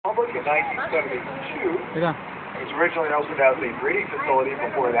in 1972. Mira. It was originally opened as a breeding facility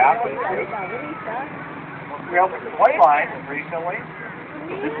before that was used. We opened the play line recently.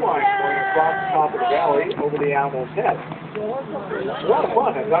 The zip line going across the top of the valley over the animal's head. It's a lot of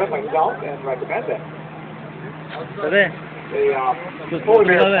fun. I've done it myself and recommend it. Bebé. The polar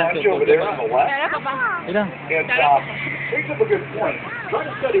bear plunge over there on the left. Mira. It brings up a good point. Trying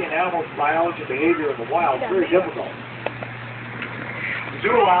to study an animal's biology and behavior in the wild is very difficult. The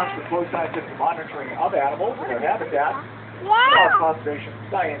zoo allows for close scientific monitoring of animals and their habitat in our conservation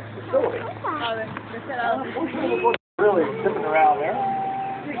science facility. Really zipping around there.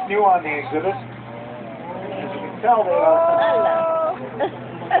 He's new on the exhibit. As you can tell, they are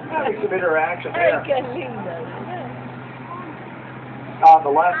having some interaction there. On the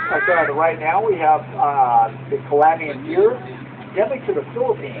left, on the right now, we have the Calamian deer endemic to the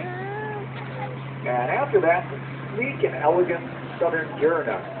Philippines. And after that, the sleek and elegant southern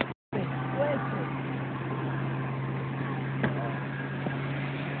Uranus.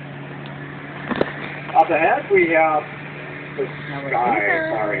 Up ahead, we have the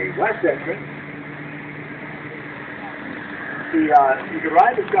west entrance. You can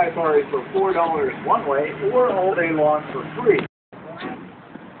ride the Sky Safari for $4 one way or all day long for free.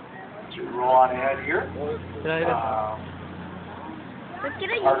 So roll on ahead here.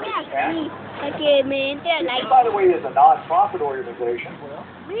 By the way, is a non-profit organization. So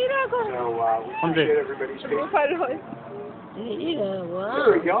we appreciate everybody's patience.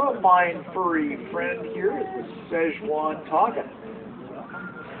 There we go. A fine furry friend here is the Szechuan Takin.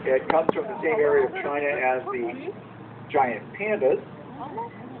 It comes from the same area of China as the giant pandas.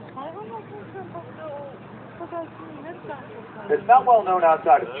 It's not well known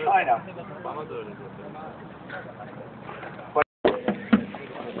outside of China. But